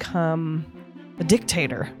basically become a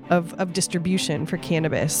dictator of distribution for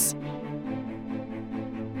cannabis.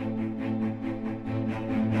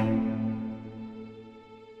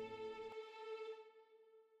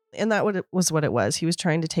 And that was what it was. He was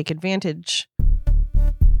trying to take advantage.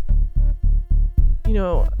 You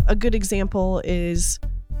know, a good example is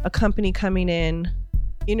a company coming in,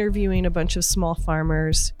 interviewing a bunch of small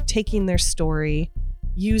farmers, taking their story,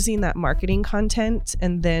 using that marketing content,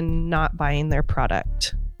 and then not buying their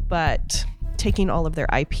product, but taking all of their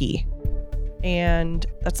IP. And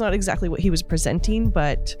that's not exactly what he was presenting,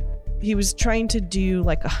 but he was trying to do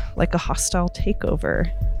like a hostile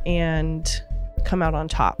takeover and come out on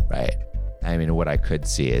top. Right. I mean, what I could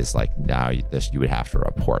see is like now you would have to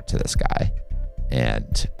report to this guy.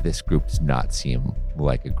 And this group does not seem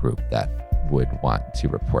like a group that would want to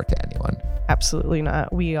report to anyone. Absolutely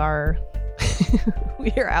not. We are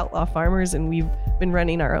outlaw farmers, and we've been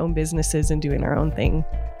running our own businesses and doing our own thing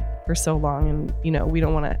for so long. And, you know, we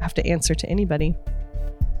don't want to have to answer to anybody.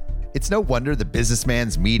 It's no wonder the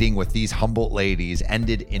businessman's meeting with these Humboldt ladies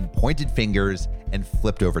ended in pointed fingers and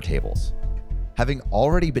flipped over tables. Having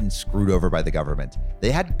already been screwed over by the government, they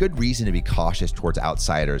had good reason to be cautious towards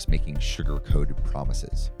outsiders making sugar-coated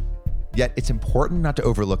promises. Yet it's important not to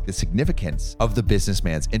overlook the significance of the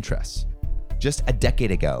businessman's interests. Just a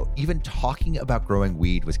decade ago, even talking about growing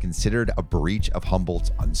weed was considered a breach of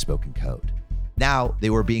Humboldt's unspoken code. Now, they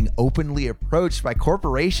were being openly approached by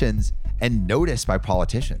corporations and noticed by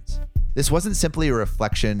politicians. This wasn't simply a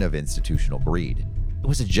reflection of institutional greed. It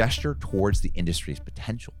was a gesture towards the industry's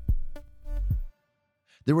potential.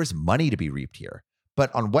 There was money to be reaped here,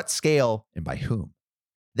 but on what scale and by whom?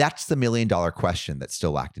 That's the million-dollar question that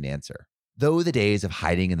still lacked an answer. Though the days of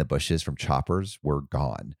hiding in the bushes from choppers were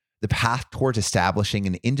gone, the path towards establishing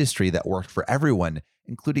an industry that worked for everyone,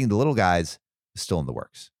 including the little guys, is still in the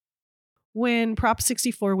works. When Prop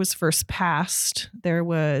 64 was first passed, there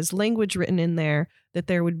was language written in there that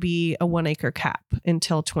there would be a 1 acre cap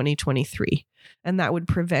until 2023. And that would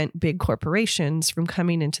prevent big corporations from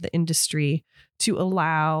coming into the industry to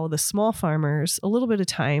allow the small farmers a little bit of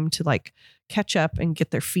time to like catch up and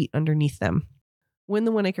get their feet underneath them. When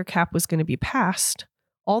the 1 acre cap was going to be passed,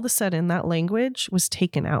 all of a sudden that language was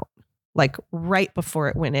taken out, like right before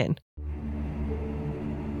it went in.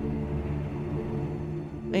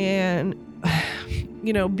 And,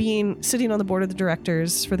 you know, sitting on the board of the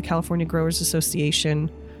directors for the California Growers Association,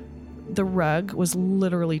 the rug was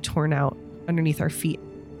literally torn out underneath our feet.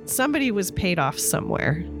 Somebody was paid off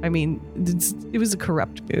somewhere. I mean, it was a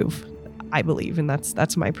corrupt move, I believe, and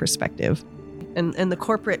that's my perspective. And the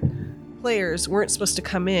corporate players weren't supposed to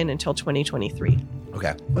come in until 2023.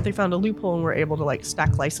 Okay. But they found a loophole and were able to like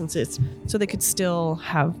stack licenses so they could still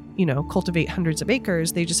have, you know, cultivate hundreds of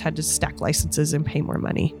acres. They just had to stack licenses and pay more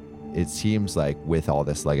money. It seems like with all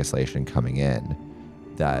this legislation coming in,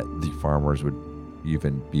 that the farmers would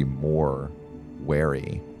even be more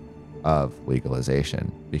wary of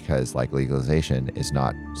legalization because like legalization is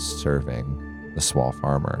not serving the small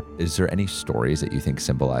farmer. Is there any stories that you think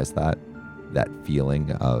symbolize that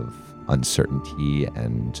feeling of uncertainty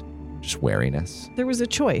and just wariness? There was a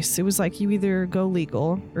choice. It was like you either go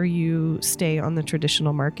legal or you stay on the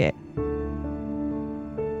traditional market.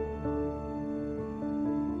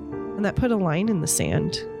 And that put a line in the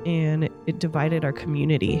sand and it divided our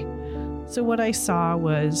community. So what I saw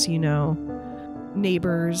was, you know,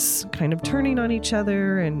 neighbors kind of turning on each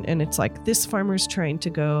other and it's like this farmer's trying to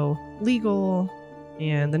go legal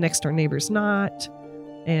and the next door neighbor's not,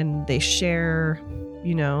 and they share,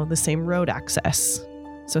 you know, the same road access.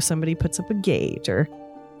 So somebody puts up a gate, or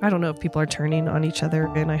I don't know if people are turning on each other,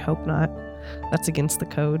 and I hope not. That's against the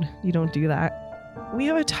code. You don't do that. We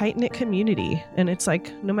have a tight-knit community, and it's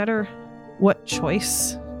like no matter what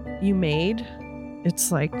choice you made,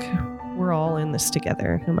 it's like we're all in this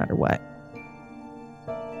together no matter what.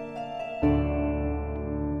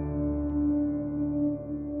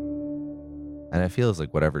 And it feels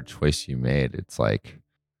like whatever choice you made, it's like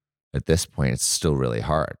at this point, it's still really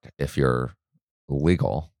hard. If you're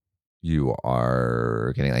legal, you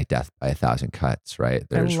are getting like death by 1,000 cuts, right?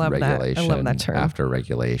 There's regulation I love that term. after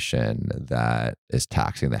regulation that is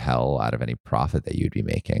taxing the hell out of any profit that you'd be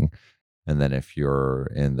making. And then if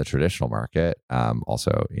you're in the traditional market,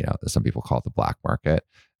 also, some people call it the black market,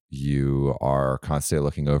 you are constantly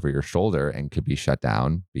looking over your shoulder and could be shut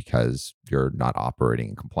down because you're not operating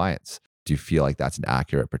in compliance. Do you feel like that's an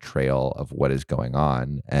accurate portrayal of what is going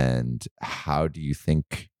on? And how do you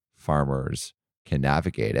think farmers can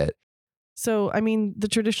navigate it? So, the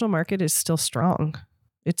traditional market is still strong.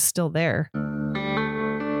 It's still there.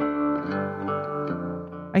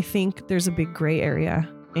 I think there's a big gray area,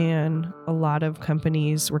 and a lot of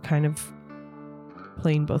companies were kind of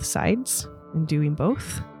playing both sides and doing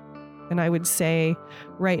both. And I would say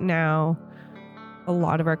right now, a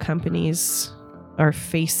lot of our companies are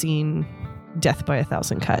facing death by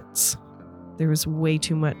 1,000 cuts. There was way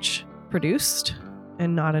too much produced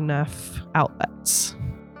and not enough outlets.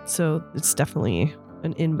 So it's definitely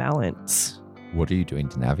an imbalance. What are you doing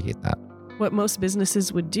to navigate that? What most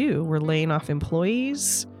businesses would do, we're laying off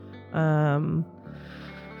employees.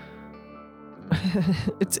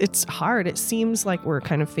 It's hard. It seems like we're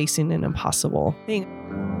kind of facing an impossible thing.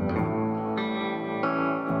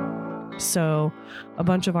 So a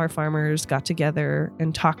bunch of our farmers got together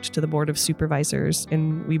and talked to the board of supervisors,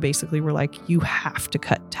 and we basically were like, you have to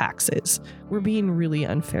cut taxes. We're being really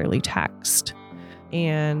unfairly taxed.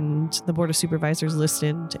 And the board of supervisors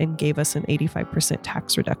listened and gave us an 85%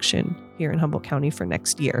 tax reduction here in Humboldt County for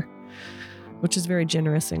next year, which is very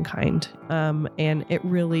generous and kind. And it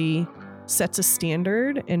really sets a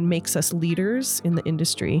standard and makes us leaders in the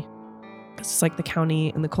industry. It's like the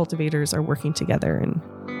county and the cultivators are working together. And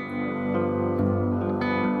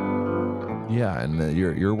yeah, and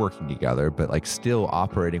you're working together, but like still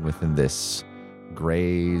operating within this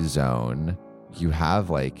gray zone. You have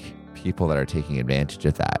like people that are taking advantage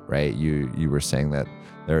of that, right? You were saying that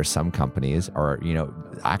there are some companies, or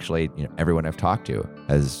everyone I've talked to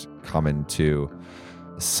has come into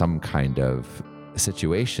some kind of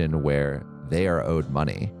situation where they are owed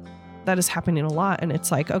money. That is happening a lot, and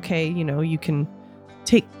it's like, okay, you can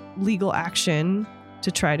take legal action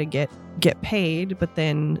to try to get paid, but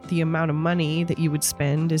then the amount of money that you would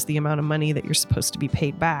spend is the amount of money that you're supposed to be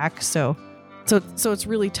paid back. So it's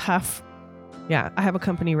really tough. Yeah, I have a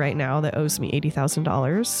company right now that owes me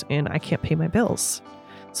 $80,000 and I can't pay my bills.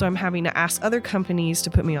 So I'm having to ask other companies to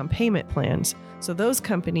put me on payment plans. So those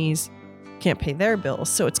companies can't pay their bills.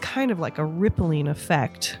 So it's kind of like a rippling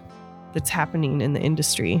effect that's happening in the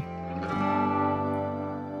industry.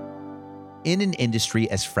 In an industry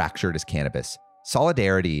as fractured as cannabis,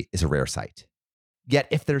 solidarity is a rare sight. Yet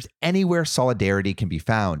if there's anywhere solidarity can be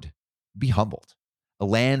found, be Humboldt, a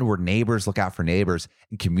land where neighbors look out for neighbors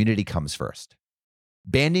and community comes first.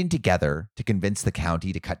 Banding together to convince the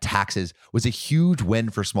county to cut taxes was a huge win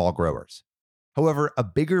for small growers. However, a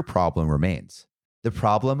bigger problem remains, the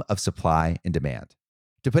problem of supply and demand.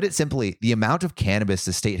 To put it simply, the amount of cannabis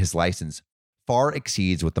the state has licensed far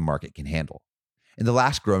exceeds what the market can handle. In the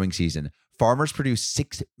last growing season, farmers produced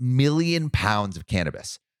 6 million pounds of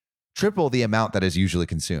cannabis, triple the amount that is usually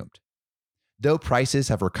consumed. Though prices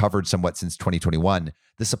have recovered somewhat since 2021,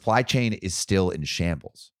 the supply chain is still in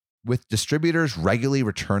shambles, with distributors regularly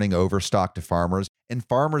returning overstock to farmers and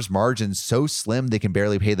farmers' margins so slim they can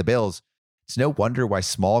barely pay the bills. It's no wonder why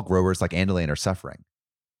small growers like Andelaine are suffering.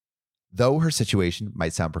 Though her situation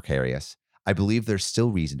might sound precarious, I believe there's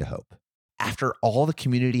still reason to hope. After all the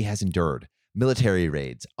community has endured, military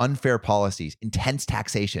raids, unfair policies, intense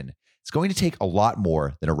taxation, it's going to take a lot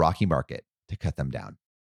more than a rocky market to cut them down.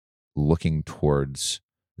 Looking towards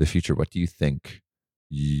the future, what do you think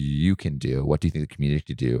you can do? What do you think the community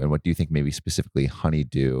can do? And what do you think maybe specifically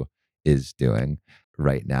Honeydew is doing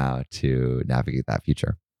right now to navigate that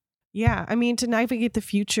future? Yeah, to navigate the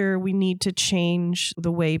future, we need to change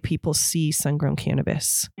the way people see sun-grown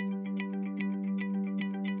cannabis.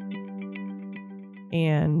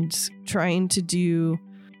 And trying to do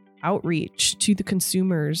outreach to the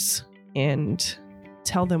consumers and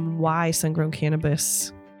tell them why sun-grown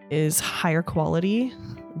cannabis is higher quality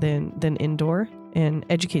than indoor, and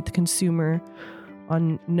educate the consumer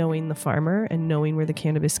on knowing the farmer and knowing where the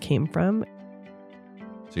cannabis came from.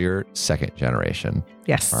 So you're second generation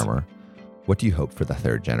farmer. What do you hope for the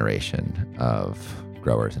third generation of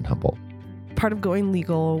growers in Humboldt? Part of going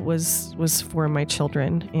legal was for my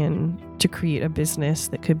children and to create a business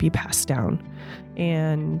that could be passed down,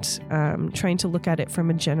 and trying to look at it from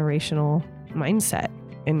a generational mindset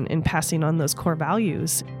and passing on those core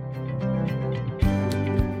values.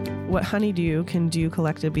 What Honeydew can do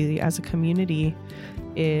collectively as a community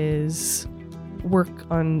is work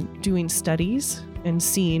on doing studies and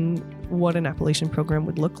seeing what an Appalachian program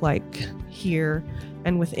would look like here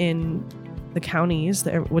and within the counties,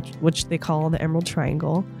 which they call the Emerald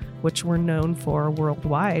Triangle, which we're known for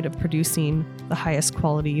worldwide of producing the highest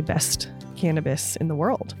quality, best cannabis in the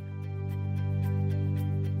world.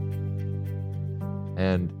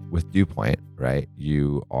 And with Dew Point, right,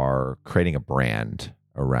 you are creating a brand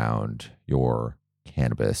around your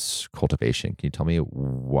cannabis cultivation. Can you tell me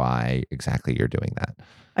why exactly you're doing that?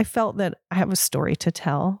 I felt that I have a story to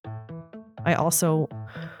tell. I also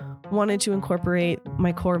wanted to incorporate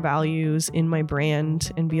my core values in my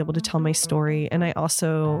brand and be able to tell my story. And I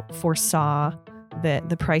also foresaw that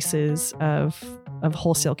the prices of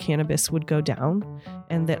wholesale cannabis would go down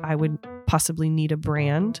and that I would possibly need a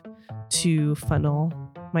brand to funnel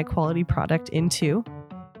my quality product into.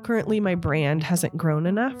 Currently, my brand hasn't grown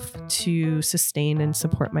enough to sustain and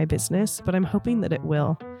support my business, but I'm hoping that it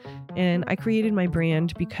will. And I created my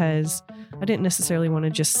brand because I didn't necessarily want to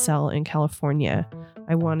just sell in California.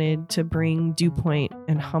 I wanted to bring Dew Point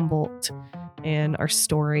and Humboldt and our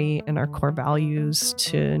story and our core values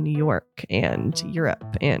to New York and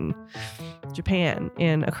Europe and Japan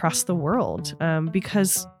and across the world,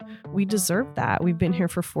 because we deserve that. We've been here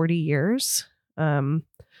for 40 years.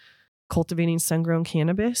 Cultivating sun-grown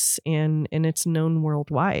cannabis, and it's known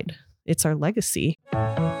worldwide. It's our legacy.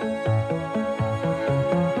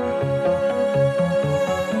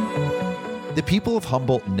 The people of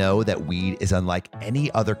Humboldt know that weed is unlike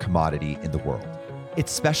any other commodity in the world.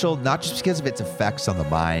 It's special not just because of its effects on the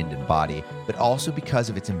mind and body, but also because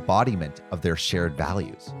of its embodiment of their shared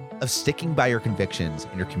values, of sticking by your convictions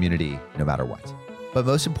in your community no matter what. But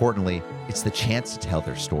most importantly, it's the chance to tell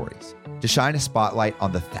their stories, to shine a spotlight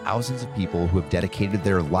on the thousands of people who have dedicated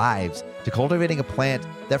their lives to cultivating a plant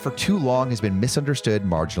that for too long has been misunderstood,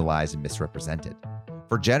 marginalized, and misrepresented.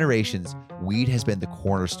 For generations, weed has been the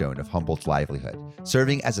cornerstone of Humboldt's livelihood,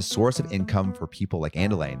 serving as a source of income for people like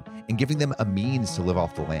Andalain and giving them a means to live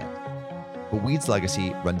off the land. But weed's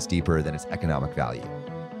legacy runs deeper than its economic value.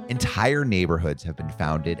 Entire neighborhoods have been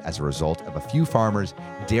founded as a result of a few farmers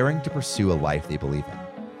daring to pursue a life they believe in.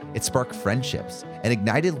 It sparked friendships and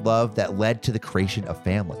ignited love that led to the creation of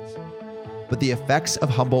families. But the effects of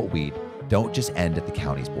Humboldt weed don't just end at the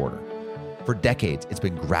county's border. For decades, it's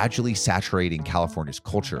been gradually saturating California's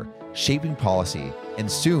culture, shaping policy,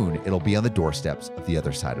 and soon it'll be on the doorsteps of the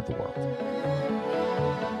other side of the world.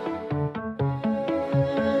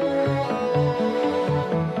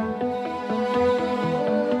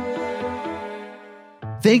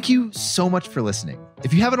 Thank you so much for listening.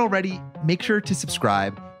 If you haven't already, make sure to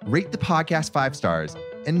subscribe, rate the podcast 5 stars,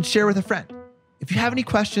 and share with a friend. If you have any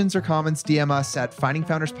questions or comments, DM us at Finding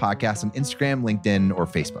Founders Podcast on Instagram, LinkedIn, or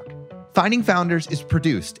Facebook. Finding Founders is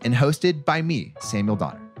produced and hosted by me, Samuel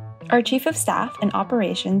Donner. Our Chief of Staff and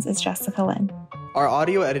Operations is Jessica Lynn. Our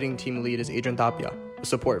audio editing team lead is Adrian Tapia, with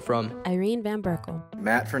support from Irene Van Berkel,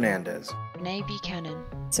 Matt Fernandez, Renee Buchanan,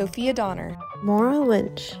 Sophia Donner, Maura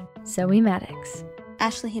Lynch, Zoe Maddox,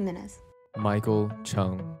 Ashley Jimenez, Michael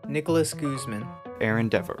Chung, Nicholas Guzman, Aaron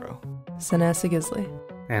Devereaux, Sanessa Gisley,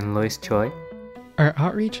 and Lois Choi. Our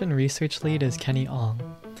outreach and research lead is Kenny Ong,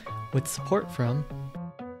 with support from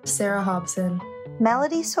Sarah Hobson,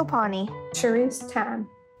 Melody Sopani, Charisse Tan,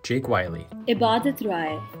 Jake Wiley, Ibadat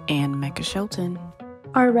Rai, and Mecca Shelton.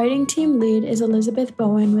 Our writing team lead is Elizabeth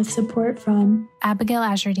Bowen with support from Abigail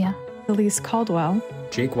Azurdia, Elise Caldwell,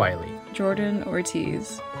 Jake Wiley, Jordan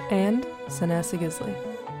Ortiz, and Sanessa Gisley.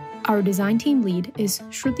 Our design team lead is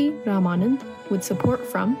Shruti Ramanand with support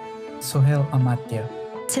from Sohail Amatya,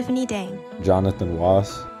 Tiffany Dang, Jonathan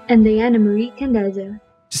Was, and Diana Marie Candezo.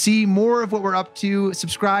 To see more of what we're up to,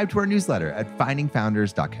 subscribe to our newsletter at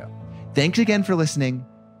findingfounders.co. Thanks again for listening,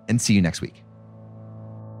 and see you next week.